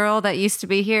redwood sorrel that used to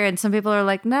be here? And some people are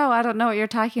like, no, I don't know what you're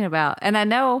talking about. And I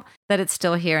know that it's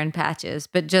still here in patches,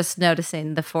 but just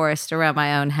noticing the forest around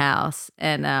my own house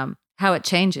and how it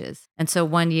changes. And so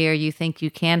one year you think you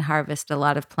can harvest a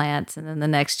lot of plants, and then the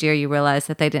next year you realize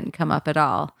that they didn't come up at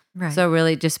all. Right. So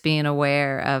really just being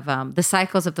aware of the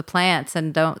cycles of the plants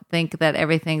and don't think that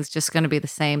everything's just going to be the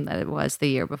same that it was the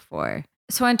year before.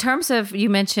 So in terms of, you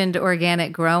mentioned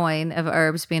organic growing of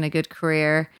herbs being a good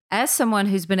career. As someone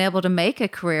who's been able to make a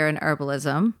career in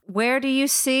herbalism, where do you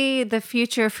see the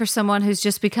future for someone who's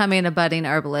just becoming a budding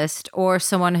herbalist or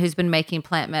someone who's been making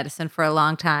plant medicine for a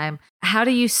long time? How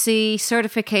do you see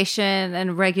certification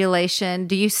and regulation?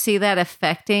 Do you see that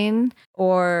affecting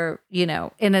or, in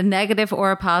a negative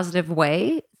or a positive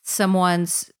way,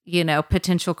 someone's,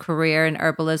 potential career in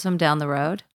herbalism down the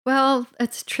road? Well,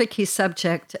 it's a tricky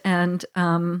subject. And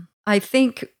I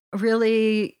think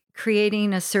really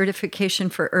creating a certification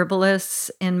for herbalists,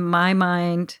 in my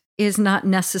mind, is not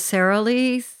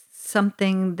necessarily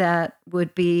something that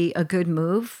would be a good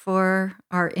move for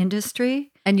our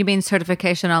industry. And you mean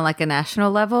certification on a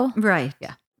national level? Right.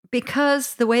 Yeah.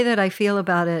 because the way that I feel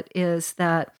about it is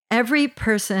that every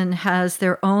person has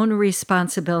their own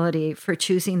responsibility for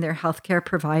choosing their healthcare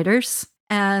providers.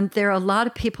 And there are a lot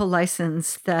of people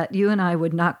licensed that you and I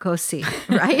would not go see,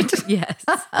 right? Yes.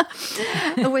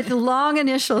 With long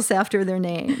initials after their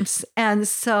names. And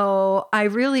so I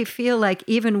really feel like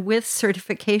even with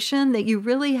certification that you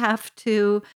really have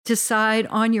to decide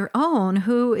on your own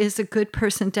who is a good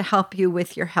person to help you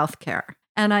with your healthcare.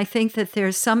 And I think that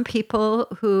there's some people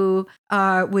who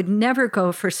would never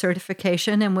go for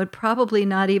certification and would probably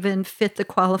not even fit the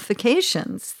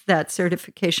qualifications that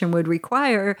certification would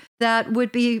require that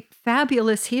would be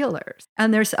fabulous healers.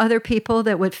 And there's other people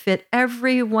that would fit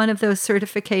every one of those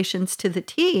certifications to the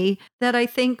T that I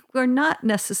think were not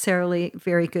necessarily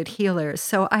very good healers.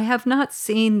 So I have not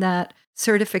seen that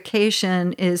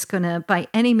certification is going to by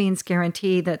any means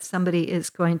guarantee that somebody is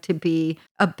going to be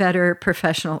a better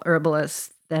professional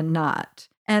herbalist than not.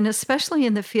 And especially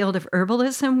in the field of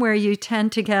herbalism, where you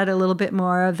tend to get a little bit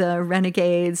more of the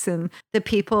renegades and the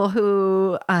people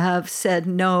who have said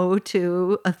no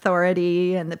to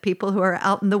authority and the people who are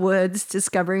out in the woods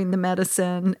discovering the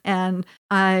medicine. And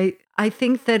I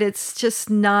think that it's just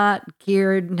not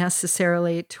geared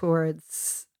necessarily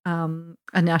towards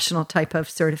a national type of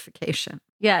certification.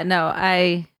 Yeah, no,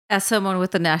 as someone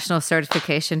with a national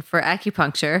certification for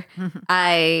acupuncture,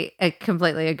 I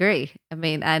completely agree. I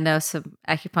mean, I know some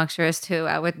acupuncturists who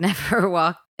I would never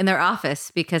walk in their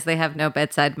office because they have no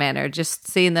bedside manner, just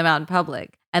seeing them out in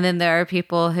public. And then there are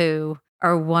people who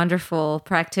are wonderful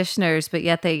practitioners, but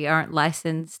yet they aren't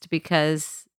licensed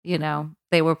because,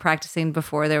 they were practicing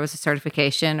before there was a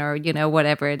certification or,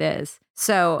 whatever it is.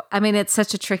 So, I mean, it's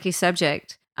such a tricky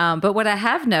subject. But what I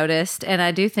have noticed, and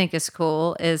I do think is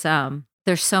cool, is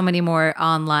there's so many more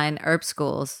online herb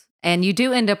schools. And you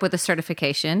do end up with a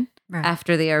certification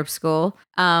after the herb school,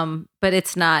 but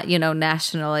it's not,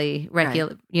 nationally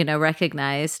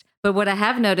recognized. But what I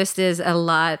have noticed is a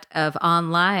lot of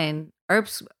online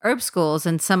herb schools,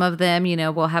 and some of them,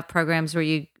 will have programs where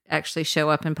you actually show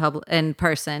up in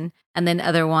person, and then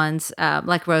other ones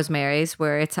like Rosemary's,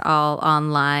 where it's all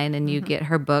online and you get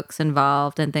her books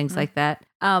involved and things like that.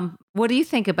 What do you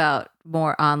think about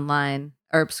more online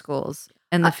herb schools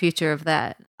and the future of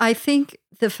that? I think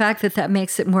the fact that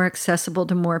makes it more accessible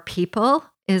to more people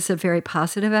is a very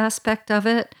positive aspect of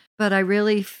it. But I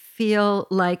really feel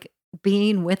like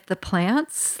being with the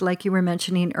plants, like you were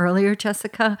mentioning earlier,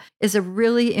 Jessica, is a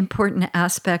really important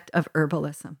aspect of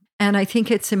herbalism. And I think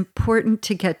it's important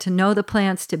to get to know the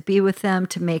plants, to be with them,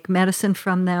 to make medicine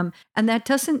from them. And that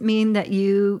doesn't mean that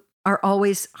you are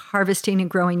always harvesting and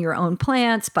growing your own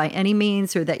plants by any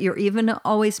means, or that you're even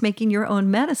always making your own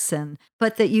medicine,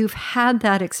 but that you've had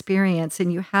that experience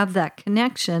and you have that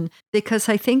connection, because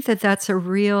I think that that's a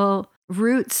real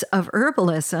roots of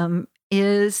herbalism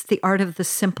is the art of the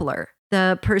simpler.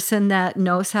 The person that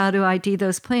knows how to ID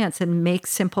those plants and make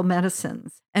simple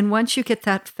medicines. And once you get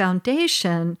that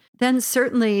foundation, then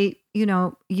certainly,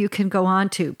 you can go on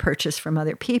to purchase from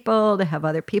other people, to have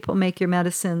other people make your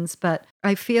medicines. But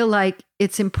I feel like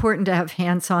it's important to have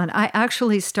hands-on. I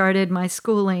actually started my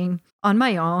schooling on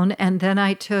my own, and then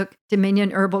I took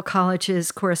Dominion Herbal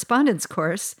College's correspondence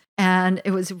course, and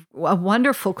it was a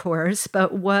wonderful course.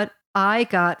 But what I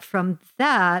got from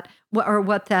that, or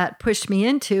what that pushed me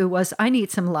into, was I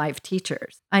need some live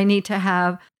teachers. I need to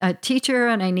have a teacher,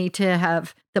 and I need to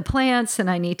have the plants, and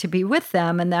I need to be with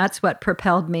them. And that's what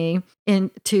propelled me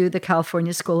into the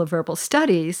California School of Herbal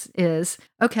Studies is,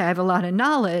 okay, I have a lot of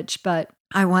knowledge, but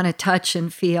I want to touch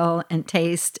and feel and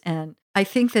taste. And I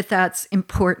think that that's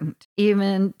important,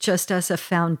 even just as a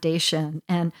foundation.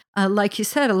 And like you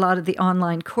said, a lot of the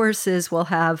online courses will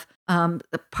have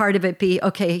part of it be,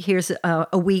 okay, here's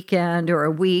a weekend or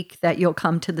a week that you'll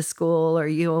come to the school, or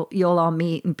you'll all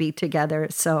meet and be together.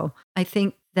 So I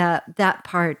think that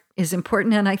part is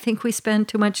important. And I think we spend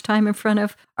too much time in front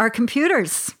of our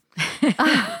computers.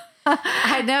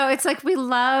 I know. It's like I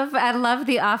love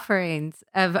the offerings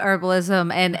of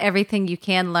herbalism and everything you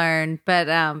can learn. But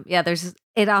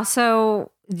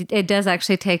it does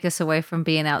actually take us away from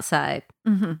being outside.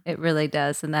 Mm-hmm. It really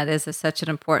does. And that is such an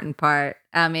important part.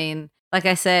 I mean, like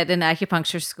I said, in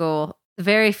acupuncture school,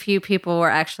 very few people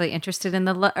were actually interested in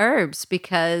the herbs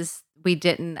because we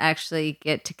didn't actually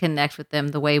get to connect with them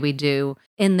the way we do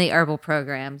in the herbal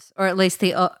programs, or at least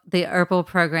the herbal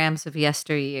programs of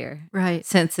yesteryear. Right.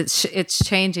 Since it's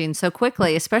changing so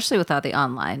quickly, especially with all the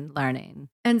online learning.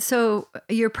 And so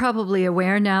you're probably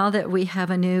aware now that we have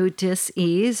a new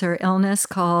dis-ease or illness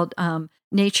called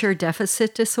nature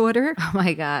deficit disorder. Oh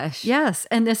my gosh. Yes.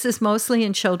 And this is mostly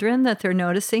in children that they're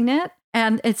noticing it.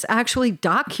 And it's actually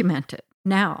documented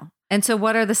now. And so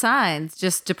what are the signs?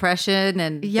 Just depression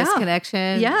and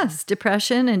disconnection? Yes,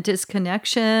 depression and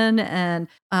disconnection and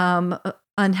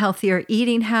unhealthier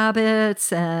eating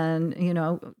habits and,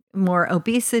 more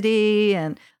obesity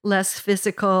and less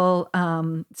physical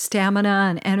stamina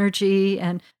and energy.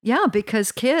 And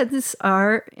because kids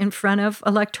are in front of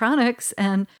electronics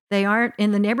and they aren't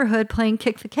in the neighborhood playing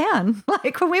kick the can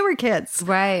like when we were kids.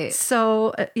 Right.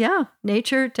 So,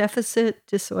 nature deficit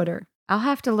disorder. I'll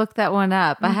have to look that one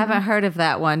up. I haven't heard of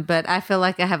that one, but I feel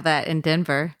like I have that in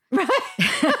Denver. Right.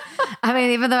 I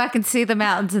mean, even though I can see the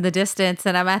mountains in the distance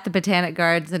and I'm at the Botanic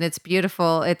Gardens and it's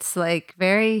beautiful, it's like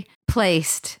very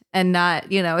placed and not,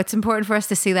 it's important for us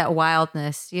to see that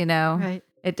wildness, Right.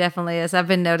 It definitely is. I've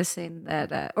been noticing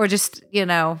that, or just,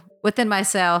 within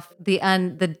myself, the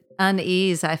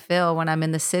unease I feel when I'm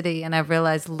in the city, and I've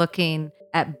realized looking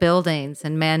at buildings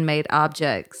and man-made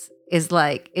objects is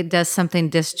like, it does something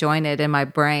disjointed in my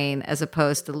brain as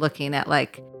opposed to looking at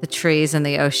like the trees and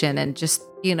the ocean and just,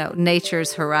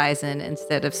 nature's horizon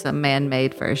instead of some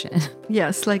man-made version.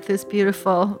 Yes, like this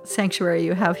beautiful sanctuary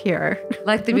you have here.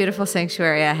 Like the beautiful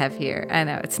sanctuary I have here. I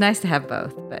know, it's nice to have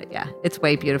both, but yeah, it's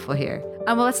way beautiful here.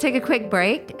 Well, let's take a quick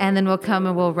break and then we'll come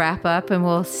and we'll wrap up and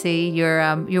we'll see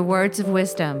your words of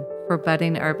wisdom for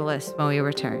budding herbalists when we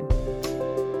return.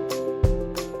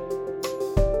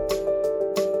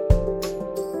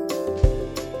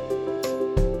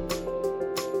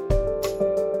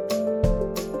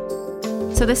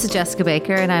 So this is Jessica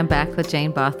Baker, and I'm back with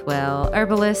Jane Bothwell,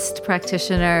 herbalist,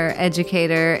 practitioner,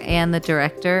 educator, and the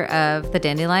director of the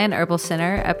Dandelion Herbal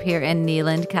Center up here in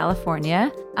Neyland,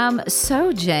 California.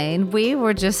 So Jane, we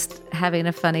were just having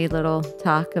a funny little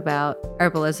talk about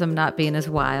herbalism not being as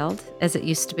wild as it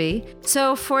used to be.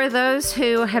 So for those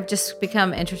who have just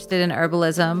become interested in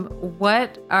herbalism,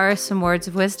 what are some words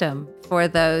of wisdom for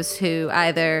those who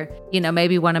either,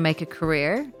 maybe want to make a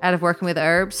career out of working with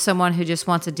herbs, someone who just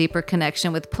wants a deeper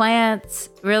connection with plants,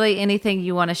 really anything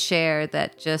you want to share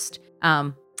that just,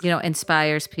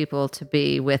 inspires people to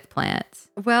be with plants?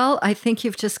 Well, I think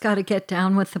you've just got to get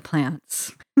down with the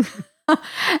plants.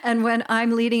 And when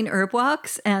I'm leading herb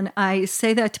walks, and I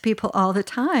say that to people all the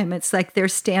time, it's like they're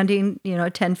standing,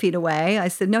 10 feet away. I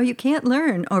said, no, you can't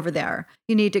learn over there.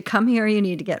 You need to come here. You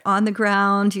need to get on the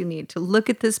ground. You need to look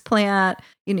at this plant.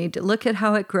 You need to look at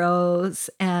how it grows.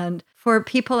 And for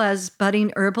people as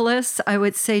budding herbalists, I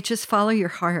would say just follow your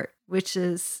heart, which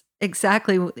is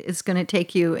exactly is going to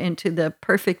take you into the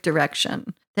perfect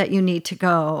direction that you need to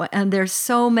go. And there's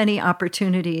so many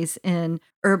opportunities in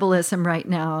herbalism right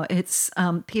now. It's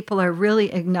people are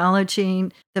really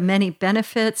acknowledging the many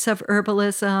benefits of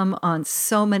herbalism on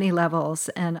so many levels.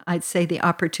 And I'd say the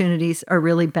opportunities are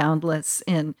really boundless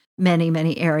in many,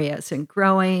 many areas, and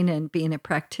growing and being a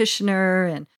practitioner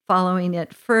and following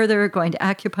it further, going to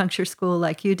acupuncture school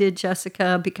like you did,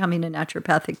 Jessica, becoming a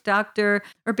naturopathic doctor,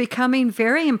 or becoming,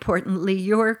 very importantly,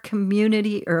 your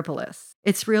community herbalist.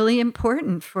 It's really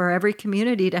important for every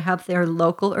community to have their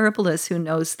local herbalist who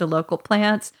knows the local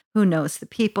plants, who knows the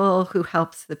people, who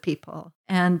helps the people.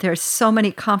 And there's so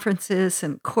many conferences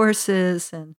and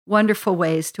courses and wonderful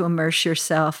ways to immerse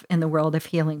yourself in the world of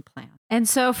healing plants. And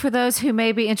so for those who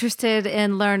may be interested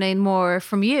in learning more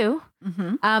from you,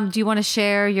 do you want to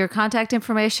share your contact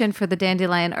information for the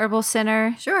Dandelion Herbal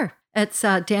Center? Sure. It's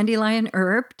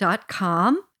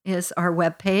dandelionherb.com is our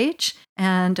webpage,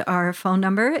 and our phone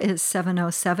number is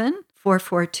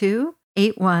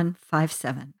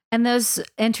 707-442-8157. And those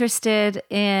interested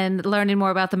in learning more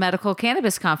about the Medical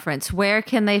Cannabis Conference, where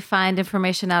can they find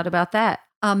information out about that?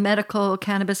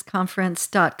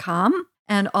 medicalcannabisconference.com,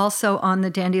 and also on the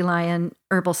Dandelion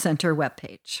Herbal Center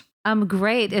webpage.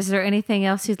 Great. Is there anything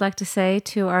else you'd like to say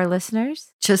to our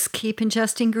listeners? Just keep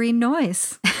ingesting green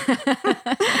noise.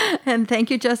 And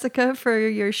thank you, Jessica, for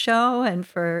your show and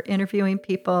for interviewing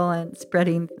people and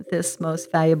spreading this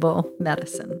most valuable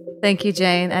medicine. Thank you,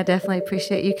 Jane. I definitely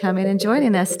appreciate you coming and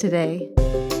joining us today.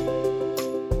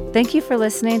 Thank you for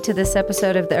listening to this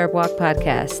episode of the Herb Walk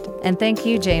podcast. And thank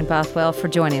you, Jane Bothwell, for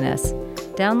joining us.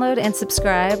 Download and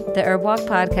subscribe the Herb Walk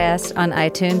podcast on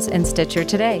iTunes and Stitcher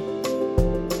today.